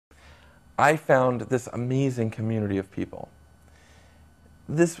I found this amazing community of people.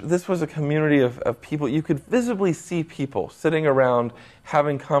 This was a community of people. You could visibly see people sitting around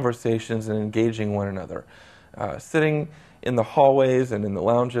having conversations and engaging one another, sitting in the hallways and in the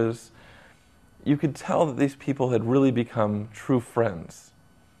lounges. You could tell that these people had really become true friends.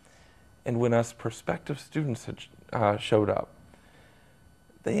 And when us prospective students had showed up,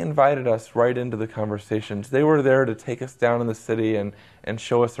 they invited us right into the conversations. They were there to take us down in the city and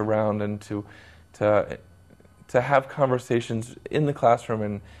show us around, and to have conversations in the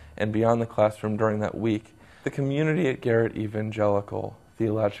classroom and beyond the classroom during that week. The community at Garrett-Evangelical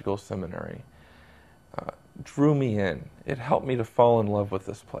Theological Seminary drew me in. It helped me to fall in love with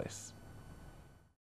this place.